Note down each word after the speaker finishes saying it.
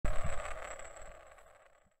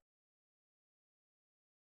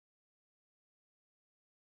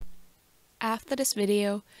After this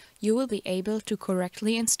video, you will be able to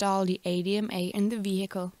correctly install the ADMA in the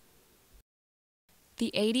vehicle.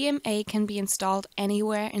 The ADMA can be installed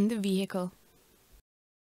anywhere in the vehicle.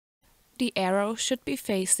 The arrow should be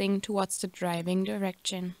facing towards the driving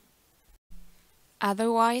direction.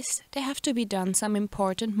 Otherwise, there have to be done some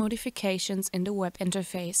important modifications in the web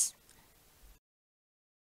interface.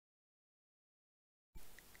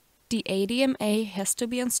 The ADMA has to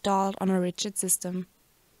be installed on a rigid system.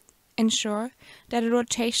 Ensure that a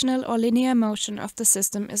rotational or linear motion of the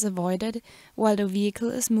system is avoided while the vehicle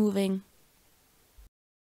is moving.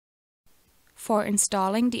 For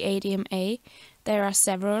installing the ADMA, there are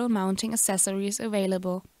several mounting accessories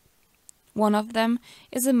available. One of them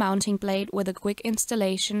is a mounting blade with a quick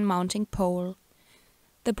installation mounting pole.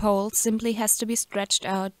 The pole simply has to be stretched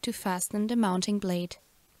out to fasten the mounting blade.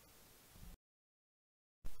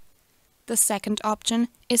 The second option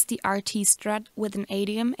is the RT-Strut with an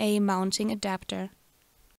ADMA mounting adapter.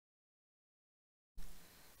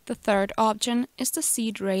 The third option is the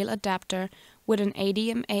seat rail adapter with an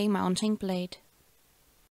ADMA mounting blade.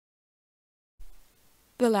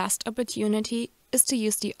 The last opportunity is to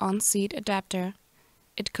use the on-seat adapter.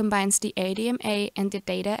 It combines the ADMA and the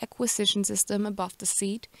data acquisition system above the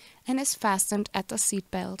seat and is fastened at the seat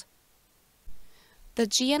belt. The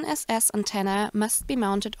GeneSys antenna must be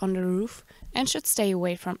mounted on the roof and should stay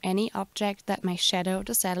away from any object that may shadow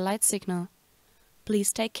the satellite signal.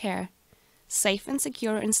 Please take care. Safe and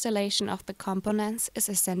secure installation of the components is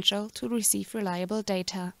essential to receive reliable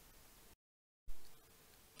data.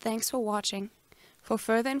 Thanks for watching. For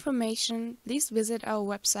further information, please visit our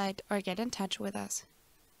website or get in touch with us.